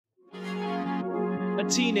A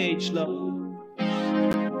teenage love.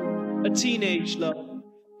 A teenage love.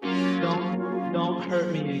 Don't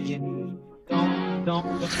hurt me again. Don't.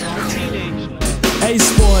 A teenage love. Hey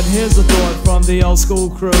sport, here's a thought from the old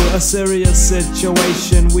school crew. A serious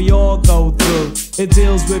situation we all go through. It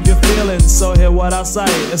deals with your feelings, so hear what I say.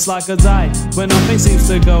 It's like a day when nothing seems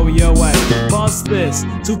to go your way. Past this,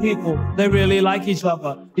 two people, they really like each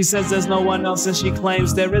other. He says there's no one else and she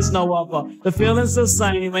claims there is no other. The feeling's the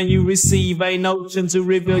same when you receive a notion to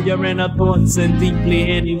reveal your inner thoughts and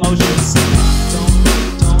deeply in emotions.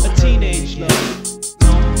 Don't, a teenage love.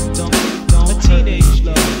 Don't, a teenage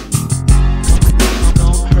love.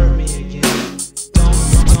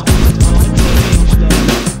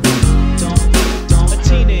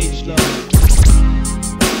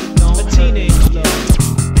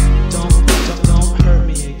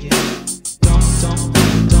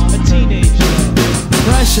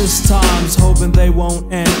 Precious times, hoping they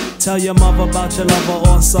won't end. Tell your mother about your lover,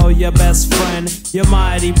 also your best friend. You're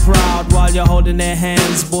mighty proud while you're holding their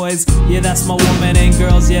hands. Boys, yeah, that's my woman, and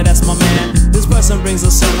girls, yeah, that's my man. This person brings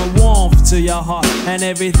a certain warmth to your heart, and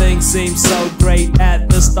everything seems so great at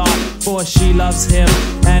the start. For she loves him,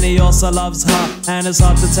 and he also loves her, and it's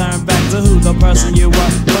hard to turn back to who the person you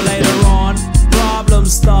were. But later on,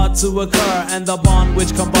 problems start to occur, and the bond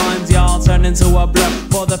which combines y'all turn into a blur.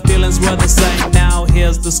 For the feelings were the same. Now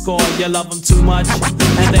here's the score: you love them too much,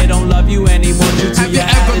 and they don't love you anymore due to your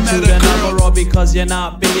attitude, another, or because you're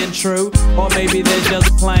not being true, or maybe they're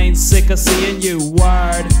just plain sick of seeing you.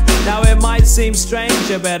 Word. Now it might seem strange,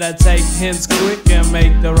 you better take hints quick and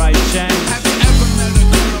make the right change. Have you ever met a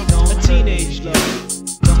girl? A teenage love.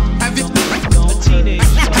 Have you? A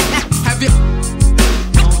teenage love. Have you?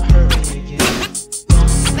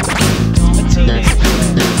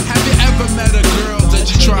 Have you ever met a girl that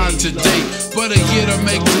you tried to date, but a year to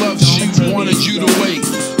make love she wanted you to wait?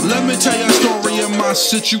 Let me tell you a story of my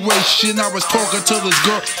situation. I was talking to this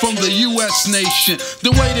girl from the US nation.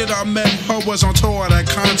 The way that I met her was on tour at a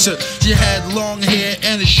concert. She had long hair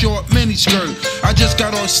and a short miniskirt. I just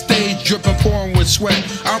got on stage dripping, pouring with sweat.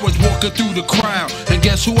 I was walking through the crowd, and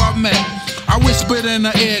guess who I met? I whispered in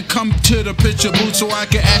her ear, come to the picture booth so I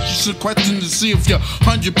can ask you some questions to see if you're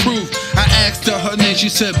 100 proof. I asked her her name, she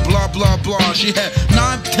said blah blah blah. She had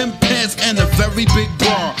 9-10 pants and a very big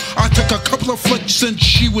bra. I took a couple of flicks and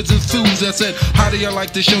she was enthused. I said, how do you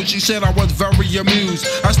like the show? She said I was very amused.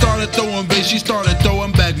 I started throwing bass, she started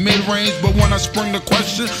throwing back mid-range. But when I sprung the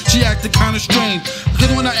question, she acted kinda strange.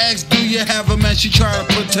 Cause when I asked, do you have a man? She tried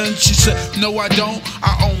to pretend. She said, no I don't,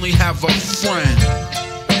 I only have a friend.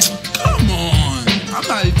 Come on, I'm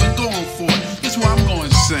not even going for it. This is what I'm going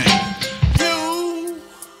to sing.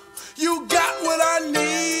 You got what I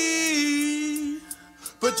need,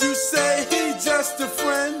 but you say he just a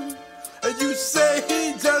friend, and you say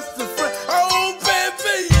he just a friend. Oh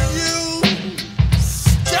baby, you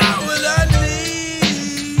got what I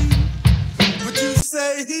need, but you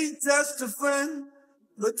say he just a friend,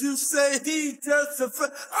 but you say he just a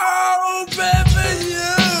friend. Oh baby,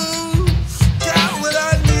 you got what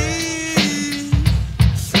I need.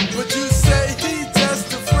 But you say he's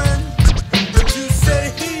just a friend. But you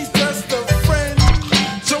say he's just a friend.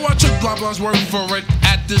 So I took blah blah's word for it.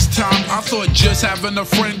 At this time, I thought just having a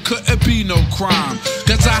friend couldn't be no crime.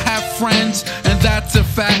 Cause I have friends, and that's a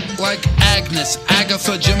fact. Like Agnes,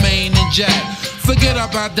 Agatha, Jermaine, and Jack. Forget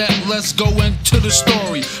about that, let's go into the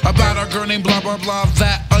story about a girl named blah blah blah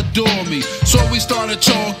that adore me. So we started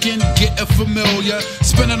talking, getting familiar,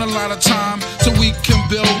 spending a lot of time so we can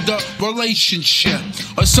build a relationship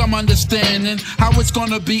or some understanding how it's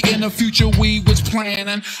gonna be in the future. We was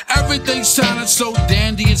planning, everything sounded so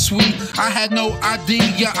dandy and sweet. I had no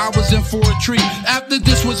idea I was in for a treat. After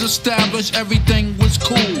this was established, everything was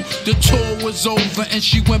cool. The tour was over and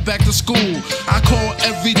she went back to school. I called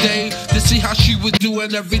every day to see how she was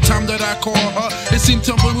doing. Every time that I called her, it seemed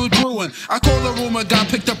something was brewing. I called the room, I got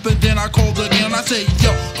picked up, and then I called again. I said,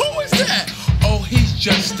 yo, who is that? Oh, he's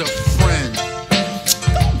just a friend.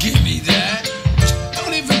 Don't give me that.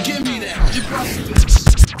 Don't even give me that.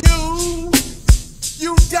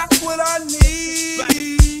 You got what I need,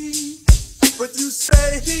 but you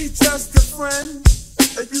say he's just a friend,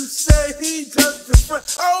 and you say he's just a friend.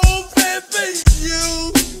 Oh, baby,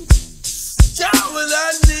 you got what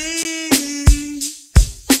I need,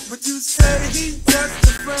 but you say he's just a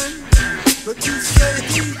friend, but you say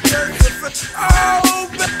he's just a friend. Oh,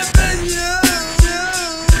 baby, you.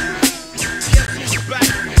 Guess who's back?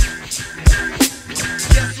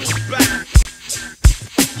 Guess who's back?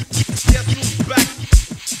 Guess who's back?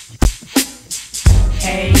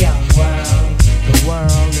 Hey young world, the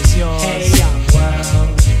world is yours. Hey young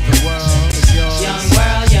world, the world is yours.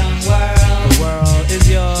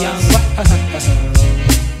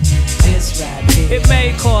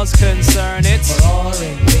 concern. It's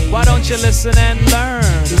why don't you listen and learn?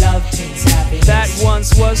 Love thinks happiness That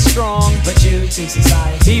once was strong, but you think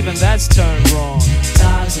society even that's turned wrong.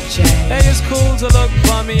 times have changed. Hey, it's cool to look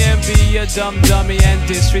bummy and be a dumb dummy and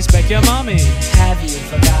disrespect your mommy. Have you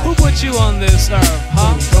forgotten Who put you on this earth,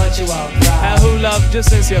 huh? who brought you out proud? And who loved you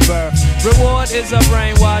since your birth? Reward is a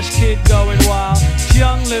brainwashed kid going wild.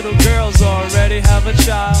 Young little girls already have a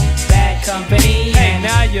child. Bad company Hey, and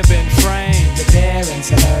now you've been framed, the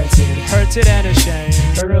parents are hurted and ashamed,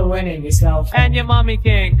 for ruining yourself. and your mommy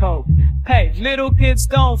can't cope. Hey, little kids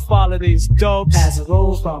don't follow these dopes. As a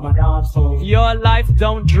rule from a non-fool, Your life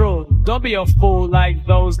don't drool. Don't be a fool like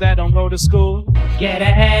those that don't go to school get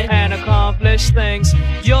ahead and accomplish things.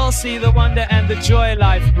 You'll see the wonder and the joy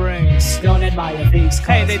life brings. don't admire these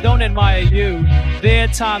Hey, they don't admire you. Their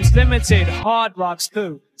time's limited, hard rocks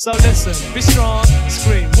too. So listen, be strong,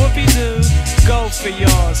 scream whoopee-doo. Go for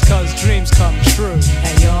yours, cause dreams come true.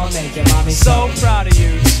 and you'll make your mommy So proud of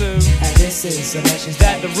you too, And this is the message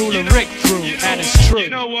that the ruler Rick threw, and it's true. You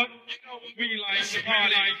know what? We like the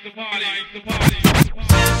party, the party, the party, the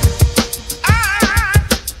party. I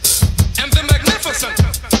am the magnificent.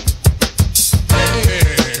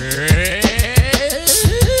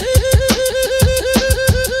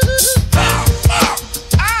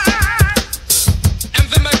 I am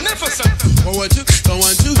the magnificent. Go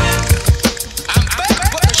on, two. I'm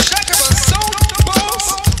back with the shaker of soul,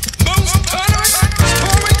 most thundering,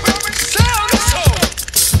 storming, sound of soul.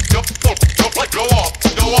 Go off.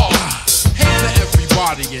 Hey to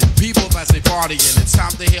everybody and people that say partying. It's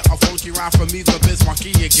time to hear a funky rhyme from me, the Biz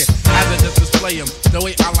Markie again. I had to just display 'em the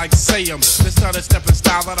way I like to say 'em. This other stepping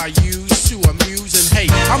style that I use to amuse. And hey,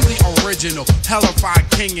 I'm the original, hellified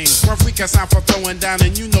kinging. One freak I sound for throwing down,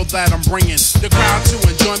 and you know that I'm bringing the crowd to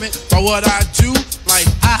enjoyment by what I do. Like,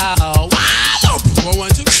 wow,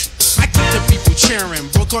 one, two. I keep the people cheering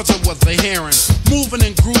because of what they're hearing. Moving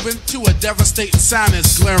and grooving to a devastating sound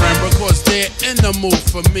is glaring because they're in the mood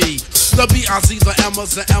for me. The B-I-Z, the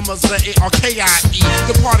Emmas, the A-R-K-I-E.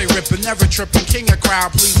 The party ripping, never tripping, king of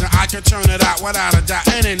crowd pleasing. I can turn it out without a doubt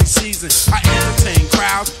in any season. I entertain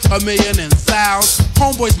crowds, a million and thousands.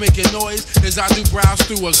 Homeboys making noise as I do browse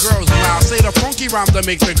through a girl's blouse. Say the funky rhyme that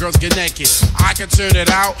make the girls get naked. I can turn it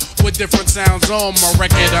out with different sounds on my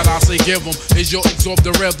record that I say give 'em. Is you'll absorb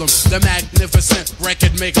the rhythm. The magnificent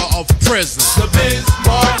record maker of prison. The Biz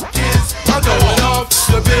Markies are going off.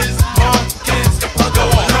 The Biz Markies are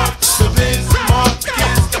going off. The Biz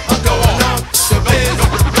Markies are going off. The Biz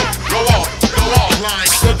go off.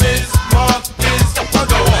 The Biz Markies are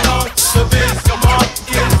going off. The Biz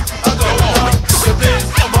Markies are going off. The Biz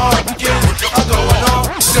Markies are going off.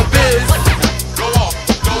 The Biz go off.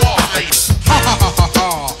 Ha ha ha ha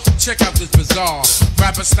ha. Check out this bizarre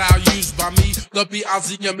rapper style used by me. The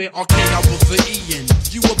B-I-Z-M-A-R-K, I with the E-N.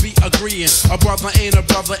 You will be agreeing. A brother ain't a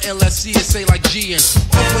brother, LSC and say like G-N.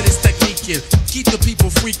 Up with his technique in. Keep the people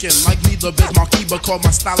freaking. Like me, the Biz Markie, because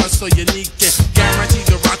my style is so unique. And guaranteed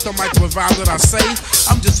to rock the mic with rhymes that I say.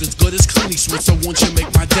 I'm just as good as Clint Eastwood, so won't you make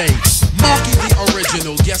my day? Markie the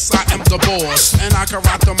original, yes I am the boss. And I can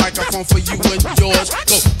rock the microphone for you and yours.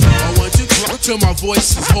 Go, I want you till my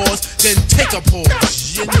voice is hoarse. Then take a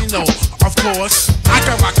pause. You know, of course, I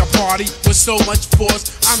can rock a party with so much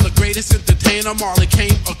force. I'm the greatest entertainer Marley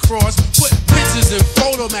came across. Put pictures and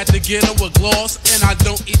photo at the dinner with gloss. And I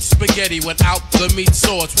don't eat spaghetti without the meat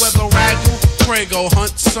sauce. Whether Ragu, Prego,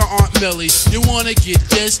 Hunts, or Aunt Millie, you wanna get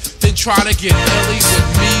this, then try to get Ellie with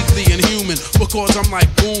me, the inhuman. Because I'm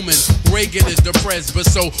like booming. Reagan is the pres, but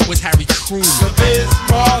so was Harry Truman. The Biz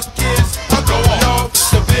Markies are going off.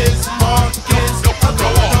 The Biz Markies are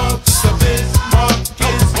going off. The Biz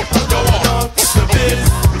Markies are going off. The Biz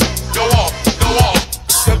go off.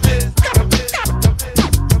 The Biz.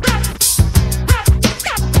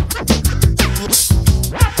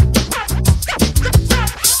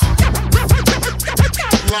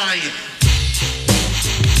 Lion.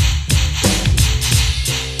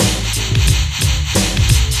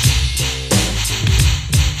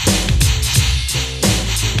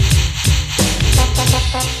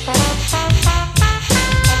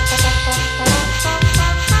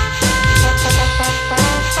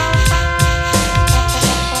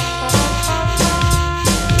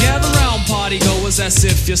 As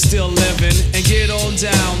if you're still living, and get on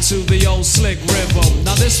down to the old slick rhythm.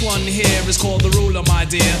 Now this one here is called the ruler, my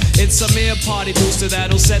dear. It's a mere party booster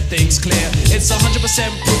that'll set things clear. It's 100%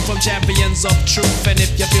 proof from champions of truth. And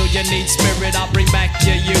if you feel you need spirit, I'll bring back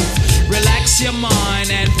your youth. Relax your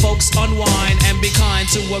mind and folks unwind, and be kind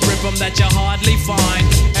to a rhythm that you hardly find.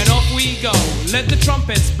 And off we go, let the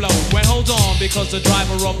trumpets blow. Well, hold on, because the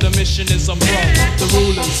driver of the mission is a pro. The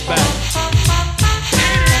ruler's back.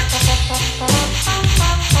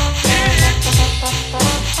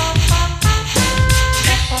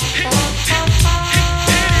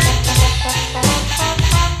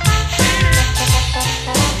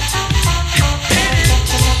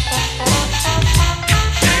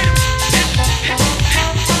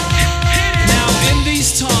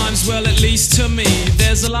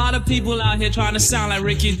 of people out here trying to sound like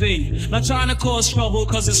Ricky D. Not trying to cause trouble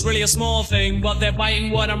cause it's really a small thing, but they're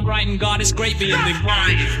biting what I'm writing. God, it's great being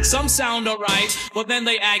divine. Some sound alright, but then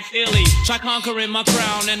they act illy. Try conquering my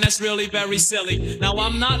crown and that's really very silly. Now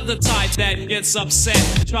I'm not the type that gets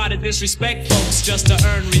upset, try to disrespect folks just to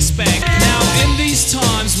earn respect. Now in these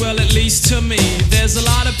times, well at least to me, there's a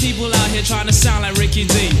lot of people out here trying to sound like Ricky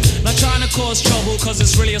D. Not trying to cause trouble cause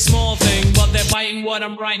it's really a small thing, but they're biting what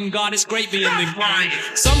I'm writing. God, it's great being divine.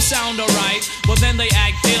 Some sound alright, but then they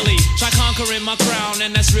act illy. Try conquering my crown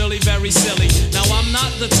and that's really very silly. Now I'm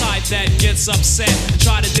not the type that gets upset and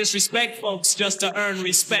try to disrespect folks just to earn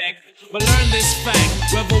respect. But learn this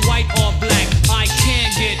fact, whether white or black, I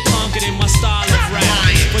can't get conquered in my style of rap.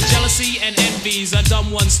 But jealousy and envy's are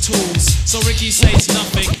dumb one's tools, so Ricky says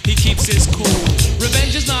nothing, he keeps his cool.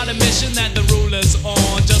 Revenge is not a mission that the ruler's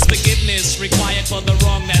on, just forgiveness required for the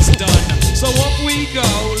wrong that's done. So up we go,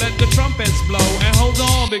 let the trumpets blow, and hold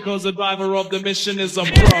on because the driver of the mission is a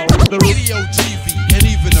pro. The radio, TV, and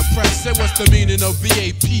even the press say what's the meaning of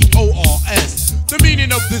VAPORS. The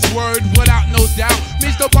meaning of this word, without no doubt,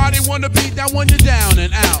 means nobody wanna be down when you're down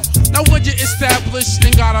and out. Now when you're established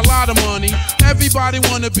and got a lot of money, everybody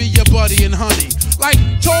wanna be your buddy and honey. Like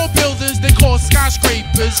tall buildings, they call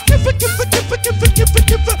skyscrapers.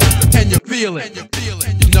 And you feel it.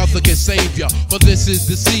 Nothing can save ya, but this is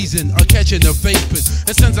the season of catching the vapors.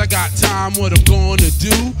 And since I got time, what I'm gonna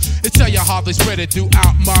do is tell you how they spread it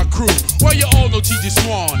throughout my crew. Well, you all know TJ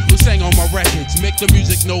Swan, who sang on my records. Make the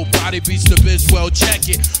music nobody beats the biz, well check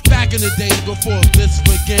it. Back in the days before this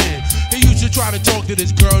began, he used to try to talk to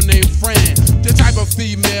this girl named Fran. The type of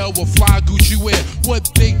female with fly Gucci wear, with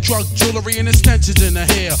big truck jewelry and extensions in her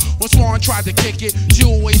hair. When Swan tried to kick it, she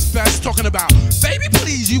always fast, talking about, baby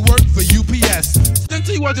please, you work for UPS. Since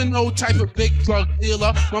he wasn't no type of big drug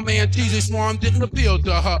dealer, my man TJ Swan didn't appeal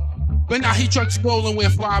to her. But now he trucks rolling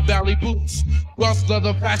with fly belly boots, rough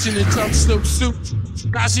leather fashion and tough silk suits.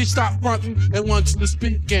 Now she stopped fronting and wants to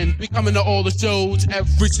speak and be coming to all the shows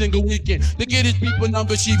every single weekend. To get his people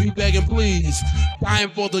number, she be begging please, dying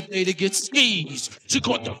for the day to get skeezed. She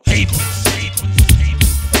caught the papers.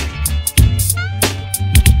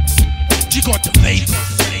 She caught the papers.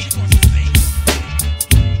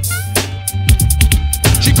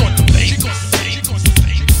 She caught the papers.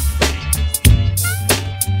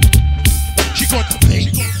 She got the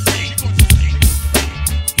paper.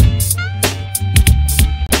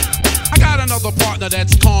 I got another partner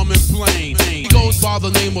that's calm and plain. He goes by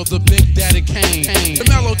the name of the Big Daddy Kane. The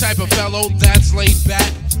mellow type of fellow that's laid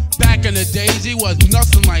back. Back in the days, he was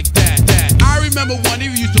nothing like that. I remember when he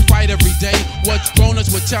used to fight every day. What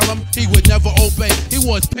grown-ups would tell him, he would never obey. He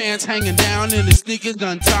wore his pants hanging down and his sneakers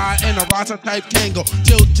untied, and a Rasta-type Kango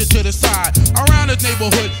tilted to the side. Around his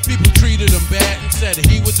neighborhood, people treated him bad and said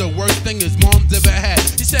he was the worst thing his mom's ever had.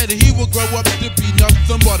 He said he would grow up to be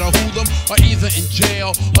nothing but a hoodlum, or either in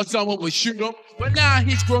jail or someone would shoot him. But now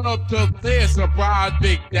he's grown up to their surprise.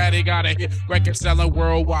 Big Daddy got a hit record selling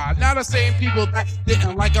worldwide. Now the same people that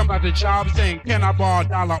didn't like him at the job saying, can I borrow a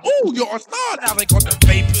dollar? Ooh, you're a star. Now they got the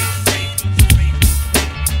papers.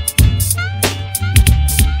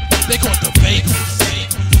 They got the papers.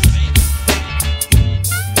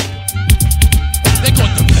 They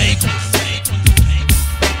got the papers.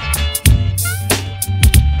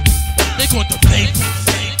 They got the papers.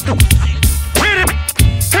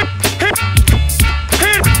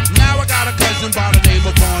 Now I got a cousin by the name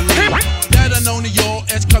of Markie, better known to y'all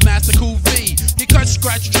as Master Cool V. He cuts,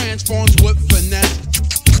 scratch, transforms with finesse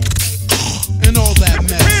and all that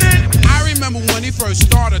mess. I remember when he first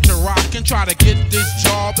started to rock and try to get this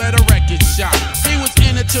job at a record shop. He was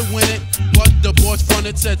in it to win it, but the boss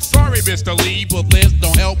fronted said, sorry Mr. Lee, but Liz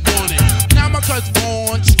don't help on it. Now my cousin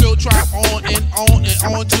on, still try on and on and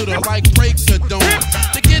on to the like break of dawn.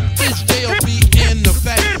 To get this JLB in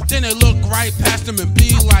effect, then they look right past him and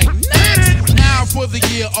be like, next! Now for the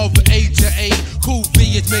year of age to 8, Cool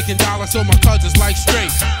V is making dollars, so my cousin's like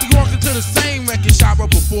straight. He walked into the same record shop up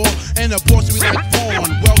before, and the boss be like, Vaughn,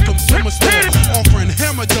 welcome to my store, offering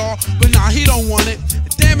him a jar, but nah, he don't want it.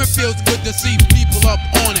 Damn, it feels good to see people up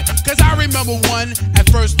on it. Cause I remember one, at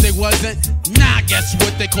first they wasn't. Now guess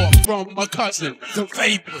what they caught from my cousin? The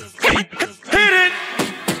vapors. Hit it!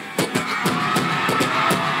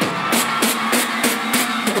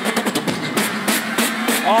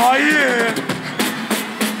 Oh yeah.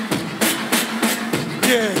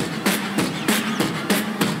 Yeah.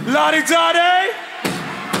 Lottie-dottie.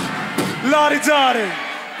 Lottie-dottie.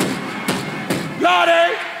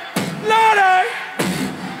 Lottie. Lottie.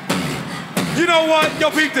 You know what?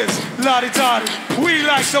 Yo, peep this. Lottie-dottie. We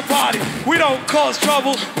like to party. We don't cause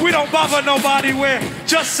trouble. We don't bother nobody. We're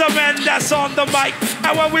just some men that's on the mic.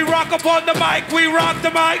 And when we rock up on the mic, we rock the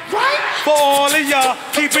mic. Right? For all of y'all,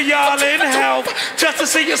 keeping y'all in health. Just to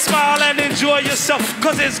see you smile and enjoy yourself.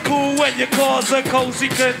 Cause it's cool when you cause a cozy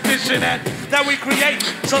condition that we create.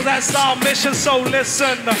 So that's our mission. So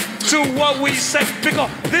listen to what we say.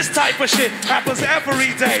 Because this type of shit happens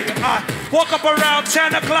every day. I woke up around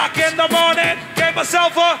 10 o'clock in the morning. Gave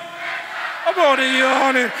myself a morning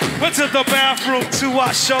yawning. Went to the bathroom to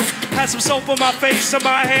wash up. Had some soap on my face and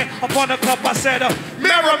my hair. Upon the cup I said,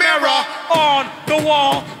 mirror, mirror on the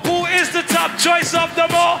wall, who is the top choice of them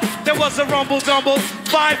all? There was a rumble dumble.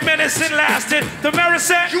 5 minutes it lasted. The mirror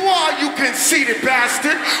said, you are, you conceited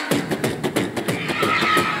bastard.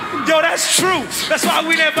 Yo, that's true. That's why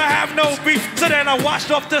we never have no beef. So then I washed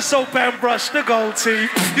off the soap and brushed the gold teeth.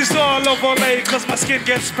 You saw a little late cause my skin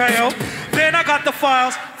gets pale. Then I got the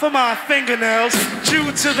files for my fingernails.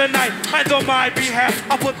 Due to the night and on my behalf,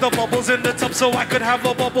 I put the bubbles in the tub so I could have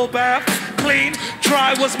a bubble bath. Clean,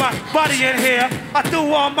 dry was my body and hair. I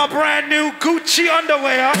threw on my brand new Gucci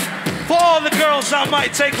underwear. For all the girls I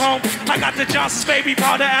might take home, I got the Johnson's baby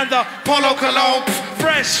powder and the Polo cologne.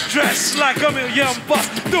 Fresh dressed like $1 million bucks.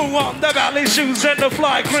 Threw on the ballet shoes and the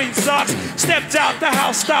fly green socks. Stepped out the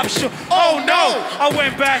house, stopped short. Oh no! I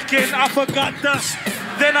went back in, I forgot the.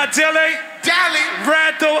 Then I dally,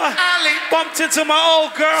 ran through a alley, bumped into my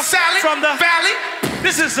old girl Sally from the valley.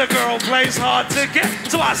 This is a girl plays hard to get.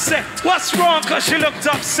 So I said, what's wrong? Cause she looked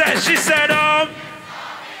upset. She said,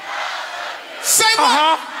 say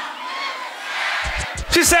what?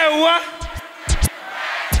 She said, what?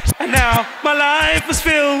 And now my life is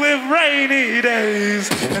filled with rainy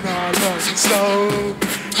days. And I love you so,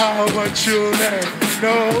 how much you'll never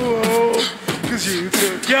know. Cause you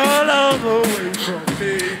took your love away from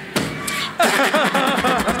me.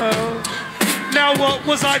 Now what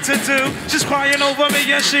was I to do? She's crying over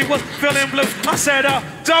me and she was feeling blue. I said,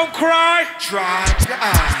 don't cry. Dry your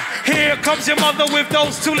eye. Here comes your mother with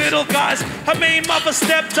those 2 little guys. Her mean mother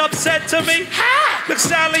stepped up, said to me, ha! Looked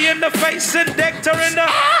Sally in the face and decked her in the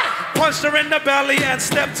punched her in the belly and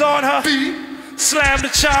stepped on her feet. Slammed the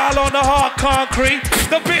child on the hard concrete.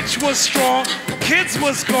 The bitch was strong, kids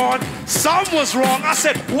was gone, some was wrong. I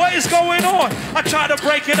said, what is going on? I tried to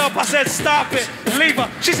break it up, I said, stop it, leave her.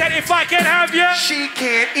 She said, if I can't have you, she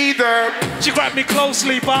can't either. She grabbed me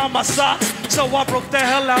closely by my socks, so I broke the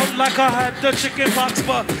hell out like I had the chicken pox.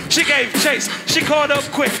 But she gave chase, she caught up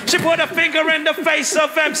quick. She put a finger in the face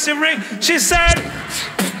of MC Ring. She said,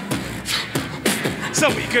 so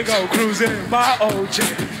we could go cruising in my old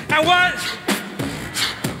jet. And what?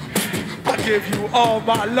 I give you all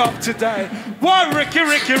my love today. What, Ricky,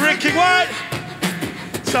 Ricky, Ricky, what?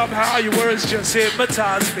 Somehow your words just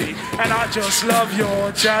hypnotize me, and I just love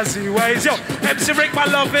your jazzy ways. Yo, MC Rick, my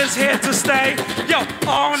love is here to stay. Yo,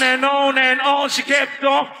 on and on and on she kept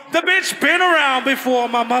on. The bitch been around before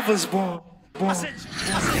my mother's born. I said,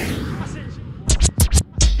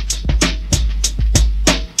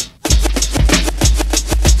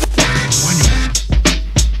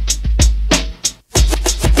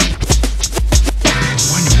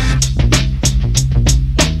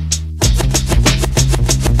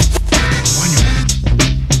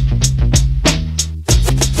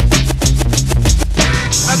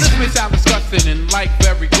 and like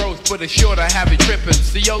very gross, but it's sure to have it tripping.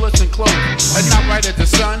 See, yo, listen close. It's not right at the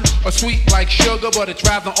sun, or sweet like sugar, but it's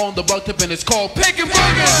rather on the bug tip, and it's called Pickin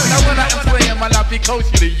Boogers. Now, what I am playing might not be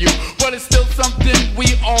kosher to you, but it's still something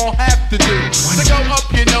we all have to do. So go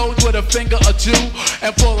up your nose with a finger or two,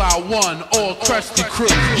 and pull out one or crusty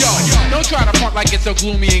crew. Yo, don't try to front like it's so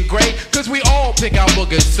gloomy and gray, cause we all pick out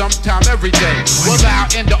boogers sometime every day. Whether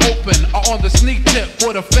out in the open or on the sneak tip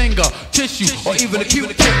with a finger, tissue, or even a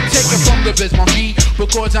Q-tip. Take it from the biz monkey,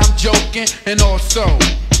 because I'm joking. And also,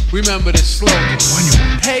 remember this slogan.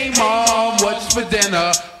 Hey mom, what's for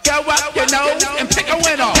dinner? Go up your nose and pick a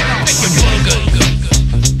winner. Pickin Boogers.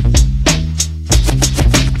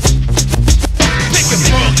 Pickin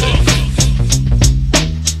Boogers.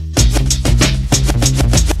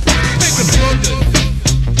 Pickin Boogers.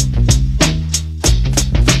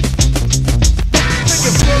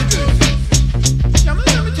 Pickin Boogers. Now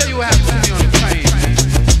let me tell you what happened to me on the train, man.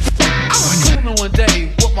 I was cooling one day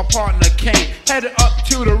with my partner Kane, headed up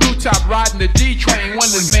to the rooftop riding the D train. When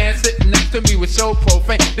this man sitting next to me was so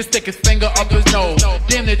profane, to stick his finger up his nose,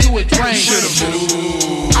 damn near to a drain. Should've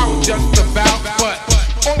moved. I was just about, but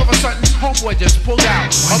All of a sudden, homeboy just pulled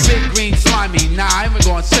out a big green slimy. Nah, I ain't even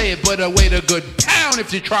gonna say it, but a way to good pound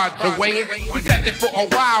if you tried to weigh it. He sat there for a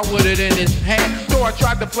while with it in his hand. So I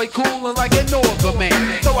tried to play cool and like a Northern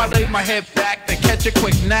man. So I laid my head back to catch a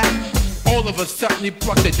quick nap. All of a sudden he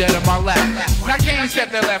plucked it dead in my lap. Now Kane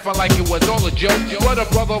sat there laughing like it was all a joke. What a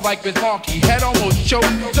brother like Miss Markie had almost choked.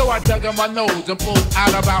 So I dug in my nose and pulled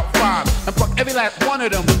out about 5 and plucked every last one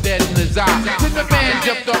of them dead in his eye. Then the man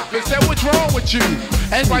jumped up and said, "What's wrong with you?"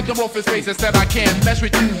 And wiped him off his face and said, "I can't mess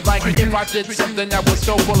with you like if I did something that was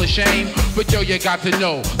so full of shame. But yo, you got to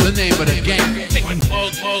know the name of the game." Pickin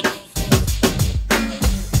Boogers.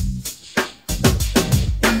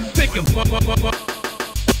 Pickin Boogers.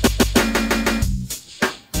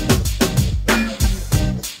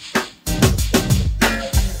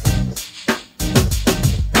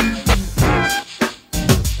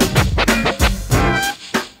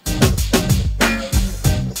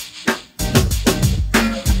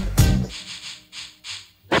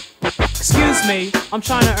 Excuse me, I'm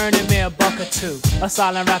trying to earn me a buck or two. A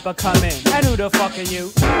silent rapper come in, and who the fuck are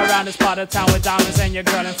you? Around this part of town with diamonds and your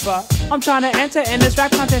girl and fuck. I'm trying to enter in this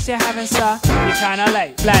rap contest you're having, sir. You're kinda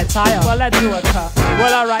late, flat tire, well let's do a cut.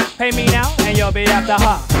 Well alright, pay me now, and you'll be after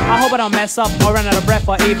her. I hope I don't mess up or run out of breath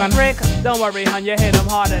or even Rick. Don't worry, hun, you hit him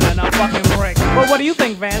harder than a fucking brick. But what do you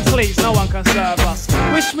think, Vance? Please, no one can serve us.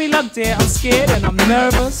 Wish me luck, dear, I'm scared and I'm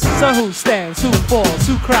nervous. So who stands, who falls,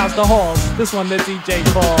 who crowds the halls? This one the DJ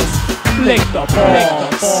calls. Lick the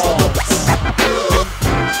balls.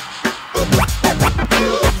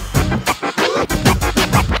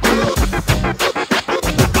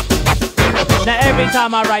 Now every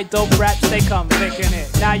time I write dope raps, they come licking it.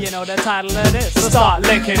 Now you know the title of this, so start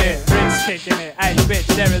licking it. Bricks kicking it, hey bitch,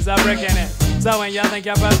 there is a brick in it. So when you think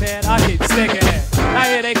you're prepared, I keep sticking it. Now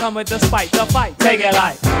here they come with the spite, the fight, take it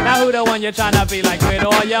light. Now who the one you're trying to be like with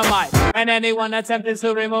all your might? And anyone attempting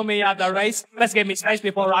to remove me out the race, let's give me space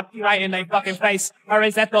before I be right in their fucking face.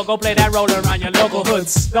 Erase that thought, go play that roller around your local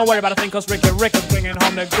hoods. Don't worry about a thing, cause Rick is bringing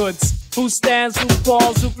home the goods. Who stands, who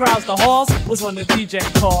falls, who crowds the halls? Was when the DJ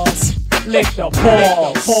calls. Lick the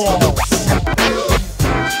balls.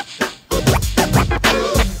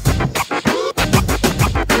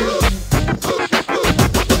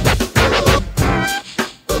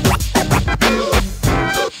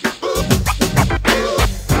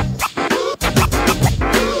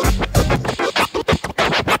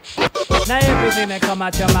 Now everything that come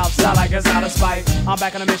out your mouth sound like it's out of spite. I'm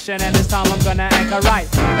back on a mission and this time I'm gonna anchor right.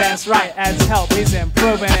 That's right, as help, he's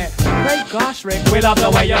improving it. Great gosh, Rick, we love the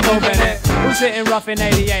way you're moving it. Who's sitting rough in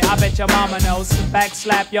 88? I bet your mama knows. Back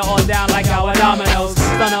slap you all down like our dominoes.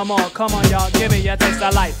 Stun them all, come on y'all, give me your taste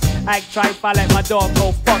of life. Act tripe, I let my dog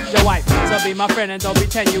go fuck your wife. So be my friend and don't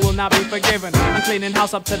pretend you will not be forgiven. I'm cleaning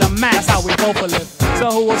house up to the max, how we both live. So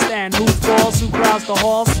who will stand, who falls, who crowds the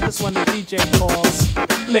halls? This when the DJ calls.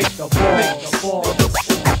 Lick the balls. Lick the balls.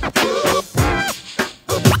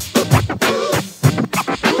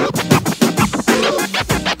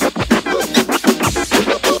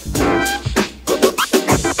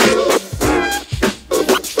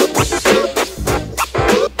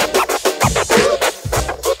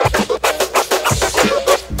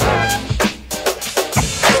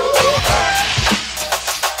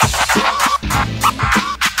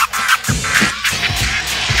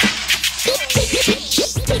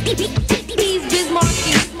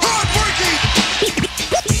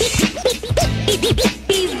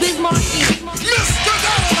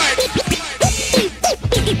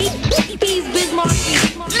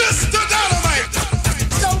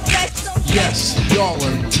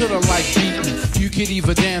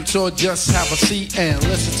 Either dance or just have a seat and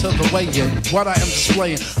listen to the way in what I am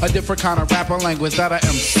displaying. A different kind of rapper language that I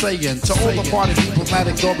am saying. To all the party people that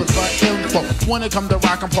exorbitant for info. When it come to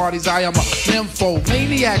rockin' parties, I am a nympho.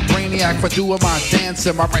 Maniac, brainiac for doing my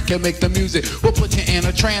dancing. My record make the music will put you in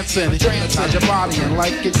a trance and hypnotize your body and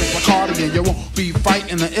like it like a cardigan. You won't be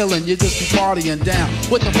fighting the illin', you just be partying down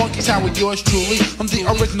with the funky sound with yours truly. I'm the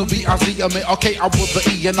original B.I.Z. Okay, I will the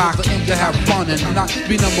E and I aim to have fun and not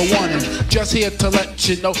be number one. And just here to let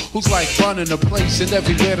you know who's like running the place and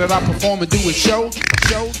everywhere that I perform and do a show,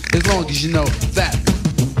 as long as you know that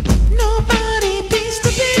nobody beats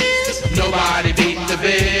the biz. Nobody beats the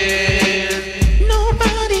biz.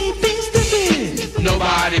 Nobody beats the biz.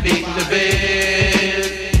 Nobody beats the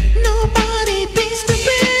biz. Nobody beats the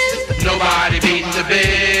biz. Nobody beats the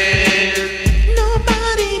biz.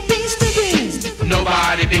 Nobody beats the biz.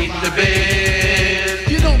 Nobody beats the biz.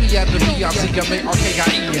 You know me at the VIP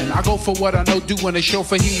djmixes. I go for what I know, doing a show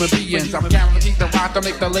for human beings. I'm guaranteed to rock to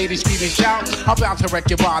make the ladies scream and shout. I'm bound to wreck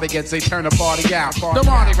your body as they turn the party out. The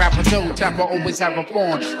Marty rapper, toe tapper, always have a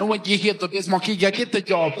phone. And when you hear the biz Markie, I get the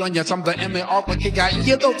job done. Yes, I'm the M.A.R.K.I.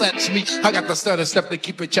 You know that's me. I got the stutter step to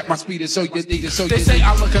keep it, check my speed, so you need it. So they say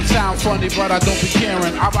I look and sound funny, but I don't be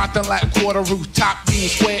caring. I rock the Latin quarter rooftop, Bean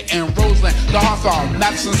Square, and Roseland. The Hawthorne,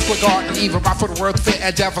 Madison Square Garden, even rock for the World Fair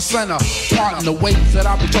at Java Center. Pardon the ways that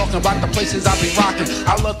I be talking about, the places I be rocking.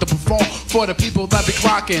 I love to perform for the people that be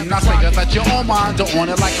clocking. I say that your own mind don't want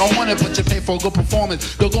it like I want it, but you pay for a good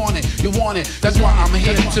performance. You're on it, you want it. That's why I'm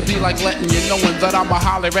here to be like letting you knowing that I'm a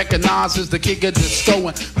highly recognized as the king of this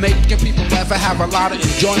stowing, making people laugh and have a lot of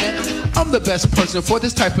enjoyment. I'm the best person for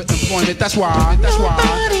this type of employment. That's why.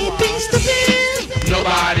 Nobody beats the band.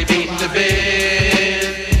 Nobody beats the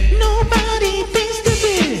band. Nobody beats the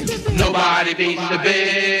band. Nobody beats the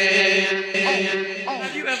band.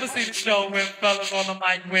 Have you ever seen a show when fellas on the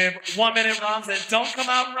mic with 1 minute rhymes that don't come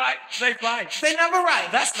out right? They fight. They never right.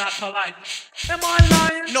 That's not polite. Am I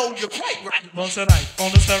lying? No, you're quite right. Well, tonight,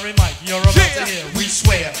 on this very mic, you're about to hear. We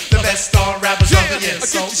swear, the best star rappers of the year.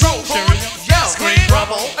 So, yo, scream,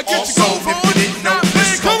 bravo. Also, if you didn't know,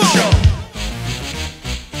 this is the show.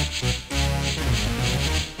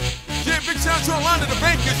 Yeah, big shout out to Alana, the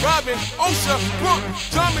Bankers, Robin, Osha, Brooke,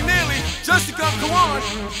 John McNeely, Jessica Kawan.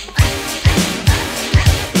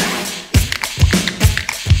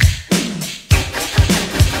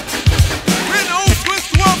 We're the old Swiss,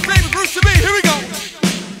 the world famous Bruce to me. Here we go.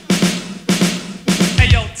 Hey,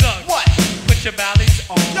 yo, Doug. What? Put your ballies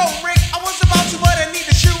on. Yo, Rick, I was about to, but I need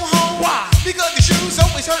the shoe home. Why? Because the shoes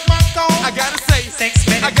always hurt my thumb. I gotta say, 6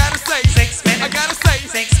 minutes. I gotta say, 6 minutes. I gotta say,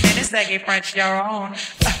 6 minutes. They get French your own.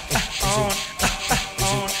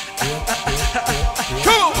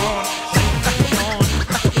 come on.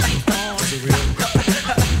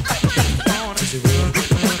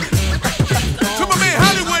 To my man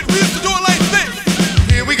Hollywood, we used to do it like this.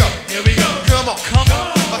 Here we go. Here we go. Come on. Come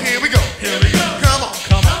on. Oh, here we go. Here we go. Come on.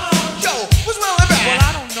 Come on. Yo, what's wrong with Well, that?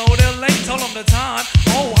 I don't know. They're late. Told them the time.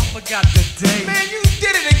 Oh, I forgot the day. Man, you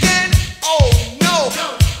did it again. Oh, no.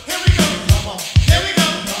 Here we go. Come on. Here we go.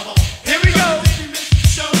 Come on. Here we go.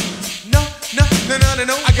 No, no, no, no, no,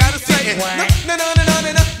 no. I gotta say it. No, no, no, no,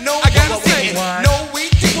 no, no, no. I gotta say it. No, we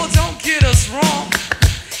didn't. Well, don't get us wrong.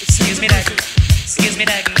 Excuse me, Daggy. Excuse me,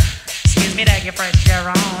 Daggy. Excuse me, Daggy. Fresh your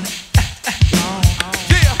own.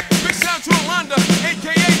 Yeah, big shout out to Alana,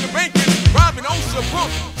 a.k.a. the Bankers, Robin, Osha,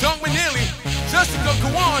 Brooke, John McNeely, Jessica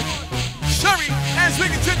Kawan, Sherry, as we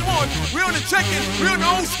continue on. We're on the check-in, we're on the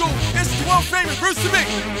old school. This is the world famous Bruce to me.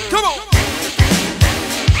 Come on.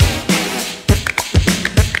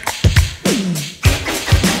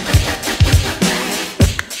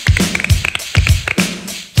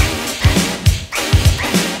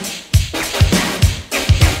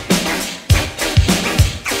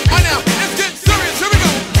 Right now, let's get serious. Here we go.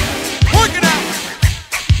 Work it out.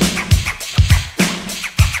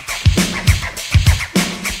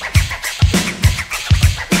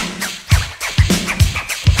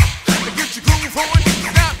 I get your groove on,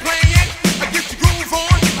 stop playing. I get your groove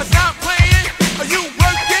on, I stop playing. Are you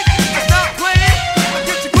working? I stop playing. I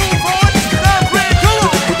get your groove on, stop playing. Come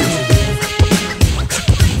on.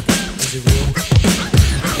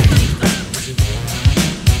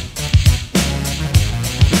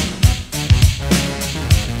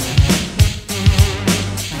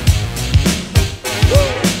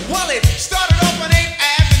 Well, it started off on 8th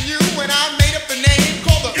Avenue when I made up the name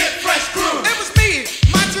called the Get Fresh Crew. It was me,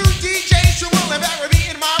 my two DJs, Jamal and Barry,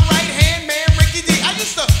 and my right-hand man, Ricky D. I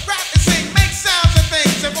used to rap and sing, make sounds and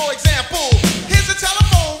things. And for example, here's a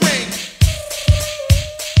telephone ring.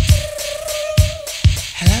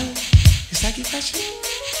 Hello? Is that Get Fresh?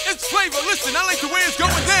 It's flavor. Listen, I like the way it's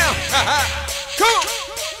going down. Come on.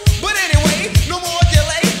 But anyway, no more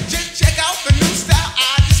delay. Just check out the new style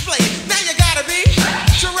I display. Now you gotta be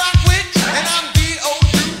to rock with, and I'm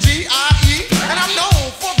D-O-U-G-I-E, and I'm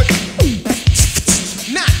known for the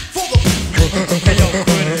not for the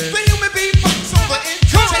human beatbox or the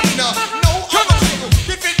entertainer. No other label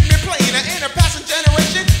can fit me plainer. In a passing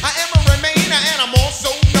generation, I am a remainer, and I'm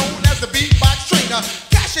also known as the beatbox trainer.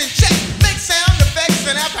 Cash and check, make sound effects,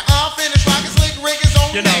 and after I'm finished rocking, Slick Rick is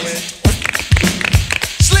on You know next. it.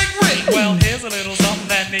 Slick Rick. Well, here's a little something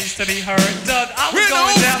that needs to be heard. Doug, I was We're the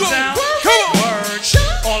going old school. downtown. Come on. Word.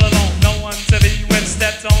 All alone, no one to be with.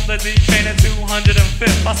 Stepped on the D train at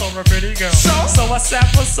 205th. I saw a pretty girl. So I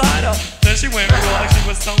sat beside her. Then she went real like she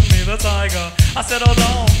was Tony the Tiger. I said, hold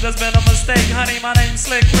on, there's been a mistake. Honey, my name's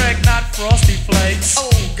Slick Rick, not Frosty Flakes.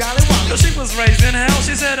 Oh, golly So Wally. she was raised in hell.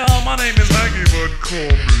 She said, my name is Maggie, but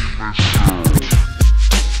call me Michelle.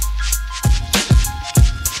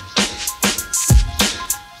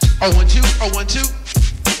 I want to.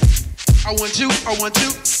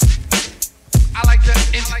 I like to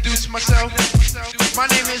introduce myself. My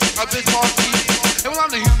name is Markie, and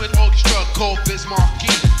I'm the human orchestra called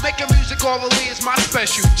Markie. Making music orally is my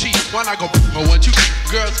specialty. When I go, I want you.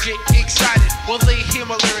 Girls get excited when they hear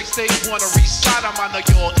my lyrics. They wanna recite 'em. I know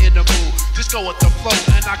you're in the mood. Just go with the flow,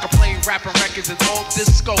 and I can play rapping records and all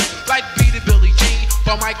disco, like Beat It Billie Jean,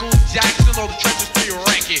 by Michael Jackson, or the trenches to your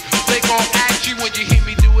record. They gon' ask you when you hear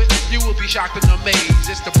me do it. You will be shocked and amazed.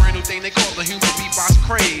 It's the brand new thing they call the human beatbox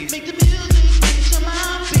craze. Make the music to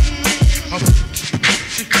my biz.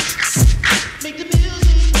 Make the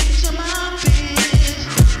music to my biz.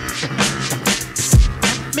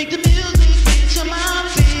 Make the music to my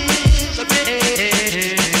biz.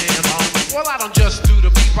 Well, I don't just do the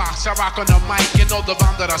beatbox. I rock on the mic. You know the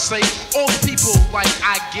rhyme that I say. All the people like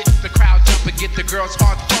I get the crowd jumping, get the girls'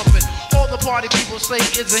 hearts pumping. All the party people say,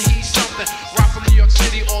 isn't he something? Rock from New York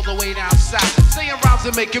City all the way down south. Saying rhymes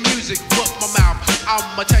and making music, look my mouth.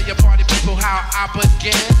 I'ma tell you party people how I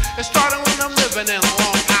began. It started when I'm living in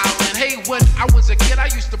Long Island. Hey, when I was a kid, I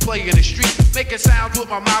used to play in the street, making sounds with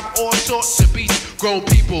my mouth, all sorts of beats. Grown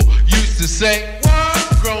people used to say,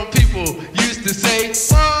 what? Grown people used to say,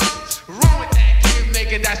 what? Wrong with that kid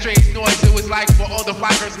making that strange noise. It was like for all the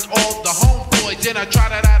fly girls and all the homeboys. Then I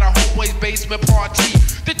tried it at a homeboy's basement party.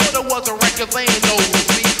 They thought it was a record laying over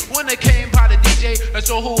me. When they came by the DJ and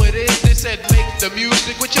saw who it is, they said, make the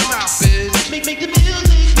music with your mouth, biz. Make the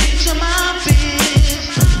music with your mouth, biz.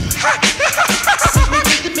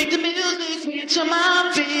 Make the music with your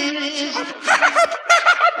mouth, biz.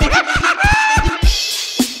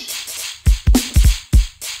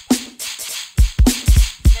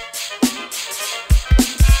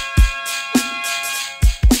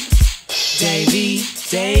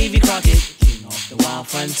 Davy Crockett, king of the wild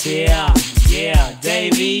frontier. Yeah,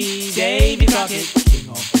 Davy Crockett, king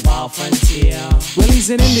of the wild frontier. Well, he's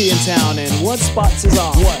in Indian town, and what spots his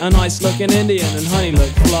on? What? A nice looking Indian, and honey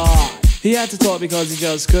looked fly. He had to talk because he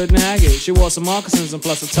just couldn't hack it. She wore some moccasins and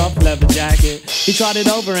plus a tough leather jacket. He tried it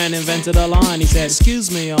over and invented a line. He said,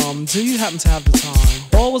 excuse me, do you happen to have the time?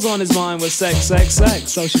 All was on his mind was sex.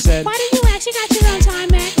 So she said, why do you actually got your own time,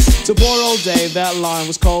 Max? To poor old Dave, that line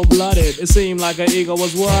was cold-blooded. It seemed like her ego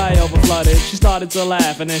was way overflooded. She started to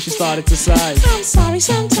laugh and then she started to sigh. I'm sorry,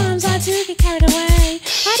 sometimes I do get carried away.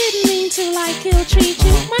 I didn't mean to like ill-treat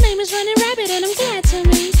you. My name is Running Rabbit and I'm glad to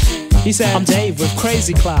meet you. He said, I'm Dave with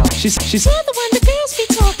Crazy Cloud. She said, you're the one the girls be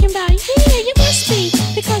talking about. Yeah, you must be,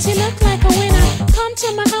 because you look like a winner. Come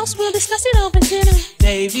to my house, we'll discuss it over dinner.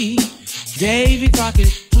 Davy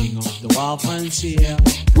Crockett, king of the wild frontier.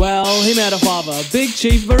 Well, he met a father, Big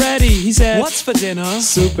Chief Beretti. He said, what's for dinner?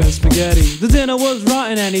 Soup and spaghetti. The dinner was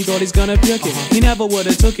rotten and he thought he's gonna puke it. He never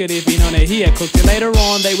would've took it if he known that he had cooked it. Later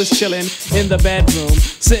on, they was chilling in the bedroom,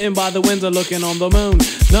 sitting by the window looking on the moon.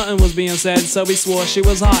 Nothing was being said, so he swore she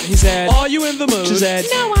was hot. He said, are you in the mood? She said,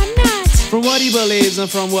 no, I'm not. From what he believes and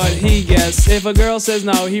from what he guessed, if a girl says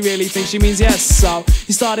no, he really thinks she means yes. So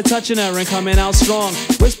he started touching her and coming out strong,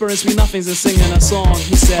 whispering sweet nothings and singing a song.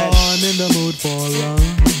 He said, I'm in the mood for love,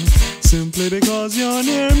 simply because you're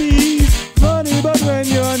near me. Funny, but when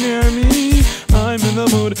you're near me, I'm in the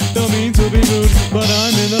mood. Don't mean to be rude, but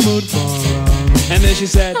I'm in the mood for love. And then she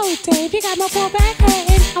said, oh Dave, you got my poor back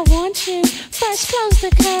hurting. I want you. First close the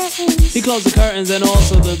curtains. He closed the curtains and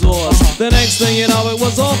also the doors. The next thing you know, it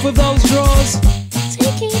was off with those drawers.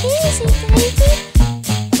 Take it easy, baby.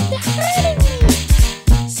 You're hurting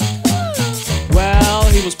me. Stop. Well,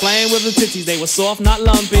 he was playing with the titties. They were soft, not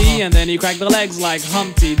lumpy. And then he cracked the legs like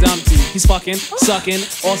Humpty Dumpty. He's fucking, sucking,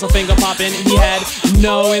 also finger popping. He had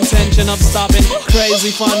no intention of stopping.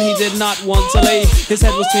 Crazy fun, he did not want to leave. His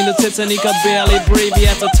head was between the tits and he could barely breathe. He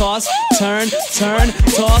had to toss, turn,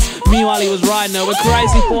 toss. Meanwhile, he was riding her with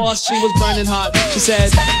crazy force. She was burning hot. She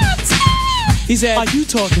said, he said, are you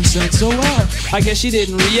talking sex so loud? I guess she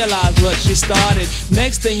didn't realize what she started.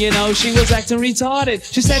 Next thing you know, she was acting retarded.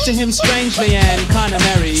 She said to him strangely and kinda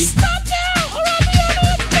merry, stop now, or I'll be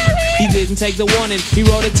on it, Mary. He didn't take the warning. He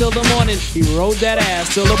rode it till the morning. He rode that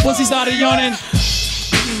ass till the pussy started yawning.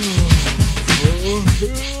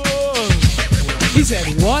 He said,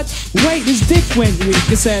 what? Wait, his dick went weak.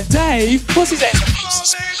 He said, Dave, pussy's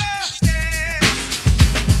ass.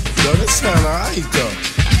 Yo, this sound alright though.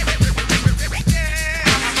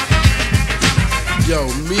 Yo,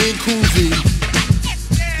 me and Cool V,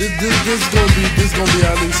 this gonna be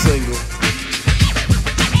our new single.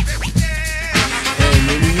 And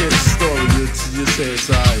when you hear the story, you'll say it's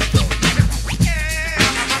alright though.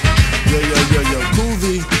 Yo, Cool V,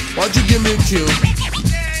 why don't you give me a cue?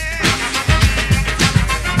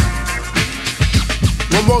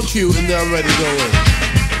 One more cue and then I'm ready to go in.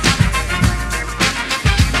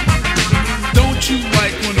 you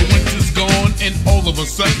like when the winter's gone and all of a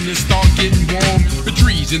sudden it start getting warm? The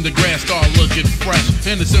trees and the grass start looking fresh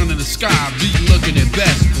and the sun in the sky be looking at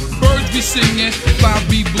best. Birds be singing, flowers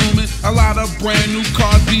be blooming, a lot of brand new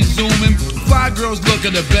cars be zooming. Fly girls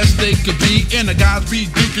looking the best they could be, and the guys be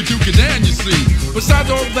dookie down, you see.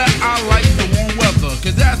 Besides all that, I like the warm weather,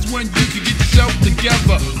 cause that's when you can get yourself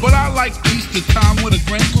together. But I like Easter time with a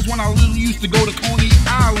grin, cause when I little used to go to Coney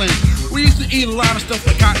Island, we used to eat a lot of stuff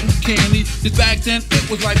like cotton candy. Just back then, it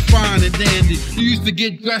was like fine and dandy. You used to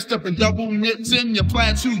get dressed up in double knits and your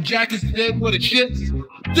plaid suit jackets dead with the shits.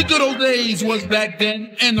 The good old days was back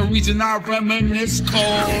then, and the reason I reminisce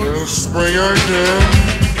cause it's spring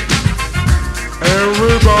again.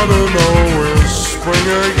 Everybody know it's spring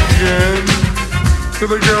again. To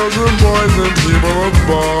the girls and boys and people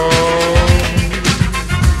above,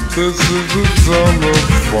 this is the time to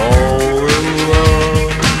fall in love.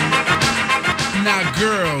 Now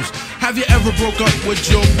girls, have you ever broke up with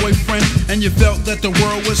your boyfriend and you felt that the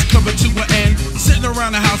world was coming to an end? Sitting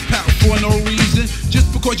around the house packed for no reason,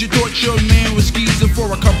 just because you thought your man was skeezing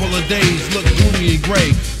for a couple of days, look gloomy and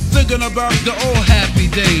gray, thinking about the old happy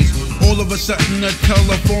days. All of a sudden the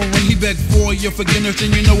telephone ring, he begged for your forgiveness, and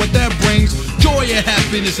you know what that brings? Joy and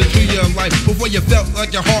happiness into your life, before you felt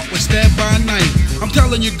like your heart was stabbed by a knife. I'm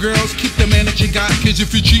telling you girls, keep the man that you got, cause if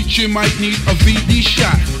you cheat you might need a VD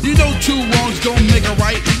shot. You know two wrongs don't make a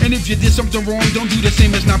right, and if you did something wrong, don't do the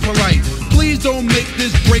same, it's not polite. Please don't make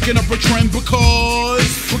this breaking up a trend, because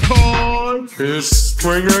it's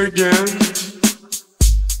spring again.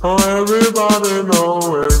 Oh, everybody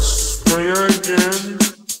know it's spring again.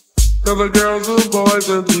 To the girls and boys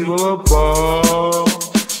and people above,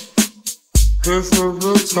 this is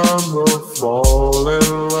the time to fall in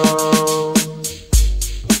love.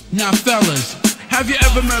 Now fellas, have you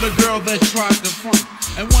ever met a girl that tried to front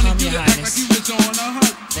and wanted you to act like you was on a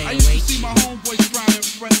hunt? I used to see my homeboys trying to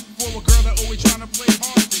impress for a girl that always trying to play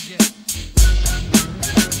hard to get.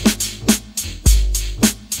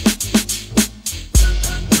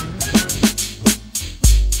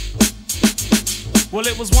 Well,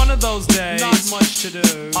 it was one of those days, not much to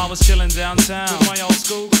do. I was chilling downtown with my old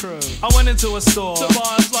school crew. I went into a store to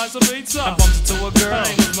buy a slice of pizza and bumped into a girl. Her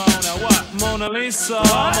name was Mona. What? Mona Lisa.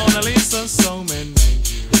 What? Mona Lisa, so many.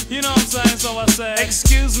 You know what I'm saying? So I said,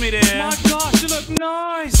 excuse me there. My gosh, you look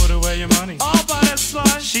nice. Put away your money. I'll buy that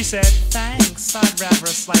slice. She said, thanks, I'd rather a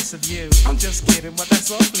slice of you. I'm just kidding, but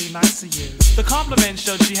that's awfully nice of you. The compliment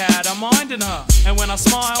showed she had a mind in her, and when I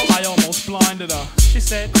smiled, I almost blinded her. She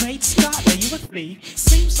said, great Scott, are you a thief?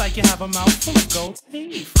 Seems like you have a mouth full of gold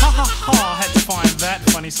teeth. Ha ha ha, had to find that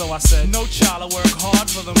funny, so I said, no child, I work hard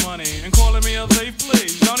for the money. And calling me a thief,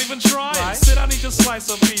 please, don't even try it. Sit down, eat your slice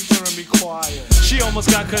of pizza and be quiet. She almost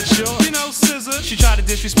got cut short, you know, scissor. She tried to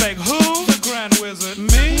disrespect who? The Grand Wizard.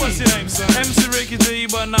 Me? What's your name, son? MC Ricky D,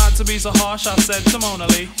 but not to be so harsh, I said to Mona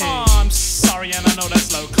Lee. Oh, I'm sorry, and I know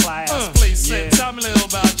that's low class. Please sit, tell me a little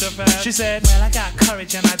about your past. She said, well, I got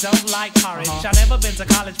courage and I don't like porridge. I've never been to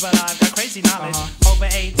college, but I've got crazy knowledge. Over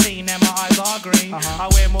 18 and my eyes are green. I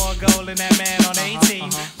wear more gold than that man on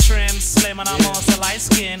 18. Trim, slim, and I'm also light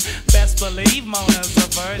skinned. Best believe Mona's a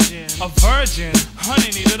virgin. A virgin?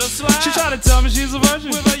 Honey needed a slap. She tried to tell me she's a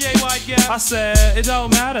virgin with a yay white gap. I said, it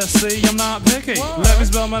don't matter, see, I'm not picky. What? Let me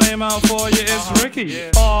spell my name out for you, it's Ricky.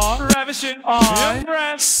 R, ravishing, R,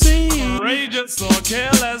 impressive, courageous or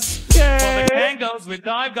careless. Yeah. For the tangos with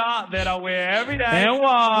I've got that I wear every day. And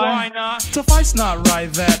why? Why not? Suffice not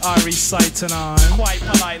right that I recite tonight. Quite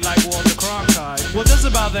polite like Walter Cronkite. Well, just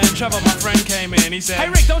about then, Trevor, my friend, came in. He said, hey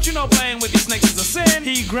Rick, don't you know playing with these snakes is a sin?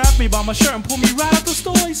 He grabbed me by my shirt and pulled me right out the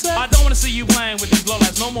store. He said, I don't want to see you playing with these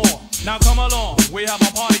lowlights no more. Now come along, we have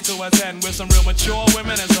a party to attend with some real mature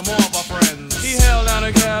women and some more of our friends. He held down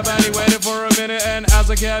a cab and he waited for a minute, and as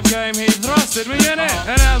the cab came, he thrusted me in it.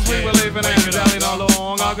 And as we were leaving and dallying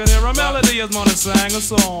along, I could hear a melody as Mona sang a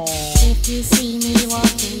song. If you see me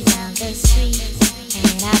walking down the street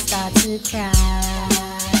and I start to cry,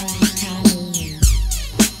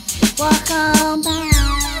 walk on by,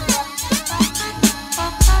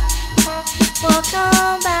 walk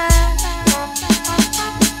on by.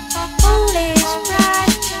 Foolish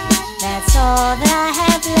pride, that's all that I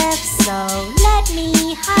have left, so let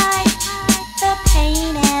me hide the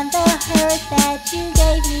pain and the hurt that you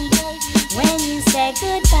gave me when you said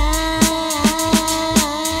goodbye.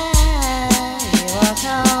 Walk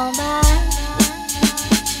on by.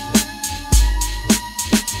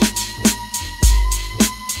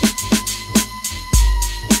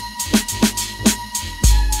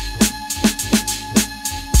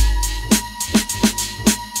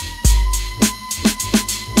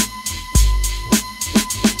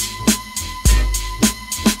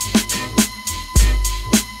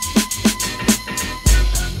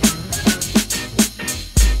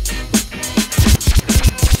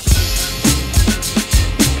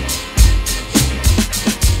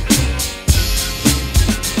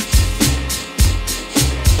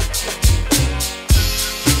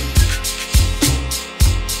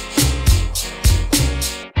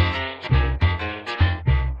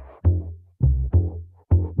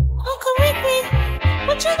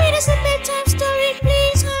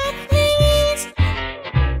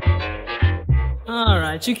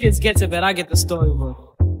 Alright, you kids get to bed, I get the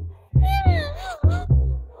storybook.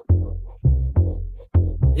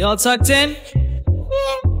 Y'all tucked in?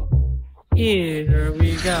 Here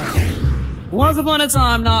we go. Once upon a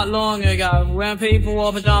time, not long ago, when people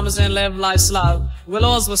wore pajamas and lived life slow, where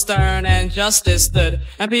laws were stern and justice stood,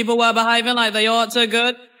 and people were behaving like they ought to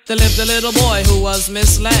good, there lived a little boy who was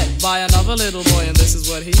misled by another little boy, and this is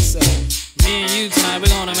what he said. Me and you tonight, we're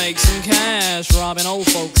gonna make some cash, robbing old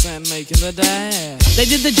folks and making the dash. They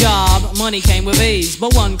did the job, money came with ease,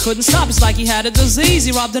 but one couldn't stop, it's like he had a disease.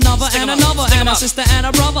 He robbed another and another, and a sister and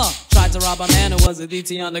a brother. Tried to rob a man who was a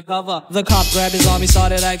DT undercover. The cop grabbed his arm, he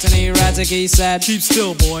started acting erratic. He said, "Keep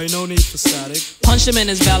still, boy, no need for static." Punched him in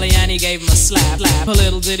his belly and he gave him a slap. But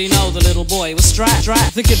little did he know the little boy was strapped.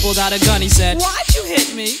 The kid pulled out a gun, he said, "Why'd you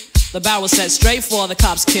hit me?" The barrel set straight for the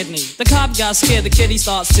cop's kidney. The cop got scared, the kid he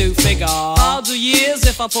starts to figure, I'll do years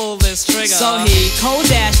if I pull this trigger. So he cold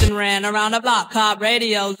dashed and ran around the block. Cop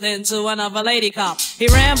radioed into another lady cop. He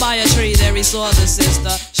ran by a tree, there he saw the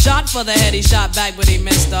sister. Shot for the head, he shot back but he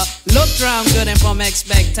missed her. Looked round good and from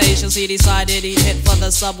expectations he decided he'd hit for the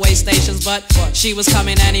subway stations. But she was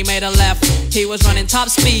coming and he made a left. He was running top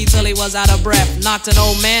speed till he was out of breath. Knocked an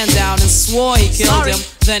old man down and swore he killed him.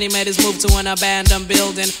 Then he made his move to an abandoned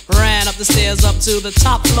building. Ran up the stairs up to the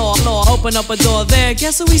top floor. Opened up a door there,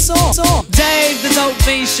 guess who he saw? Dave the dope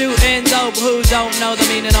fiend shooting dope. Who don't know the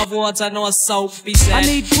meaning of water nor soap? He said, "I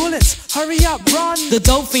need bullets, hurry up, run." The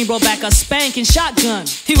dope fiend brought back a spanking shotgun.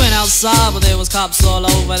 He went outside but there was cops all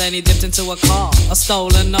over. Then he dipped into a car, a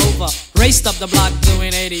stolen Nova. Raced up the block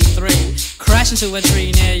doing 83. Crashed into a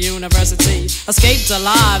tree near University. Escaped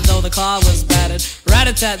alive though the car was battered.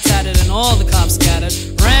 Rat-a-tat-tatted and all the cops scattered.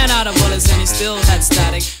 Ran out of bullets and he still had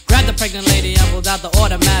static. Grabbed the pregnant lady and pulled out the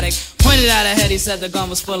automatic. Pointed at her head, he said the gun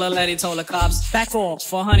was full of lead. He told the cops, "Back off,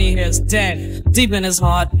 for honey here's dead." Deep in his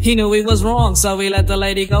heart, he knew he was wrong, so he let the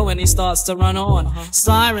lady go and he starts to run on.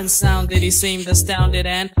 Sirens sounded, he seemed astounded,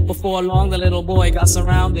 and before long the little boy got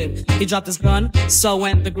surrounded. He dropped his gun, so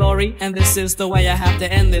went the glory, and this is the way I have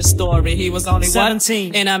to end this story. He was only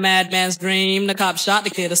 17 in a madman's dream. The cop shot the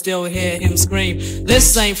kid, I still hear him scream.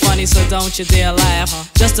 This ain't funny, so don't you dare laugh.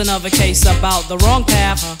 Just another case about the wrong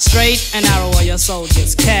path. Straight and narrow or your soul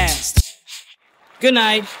gets cast. Good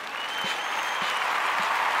night.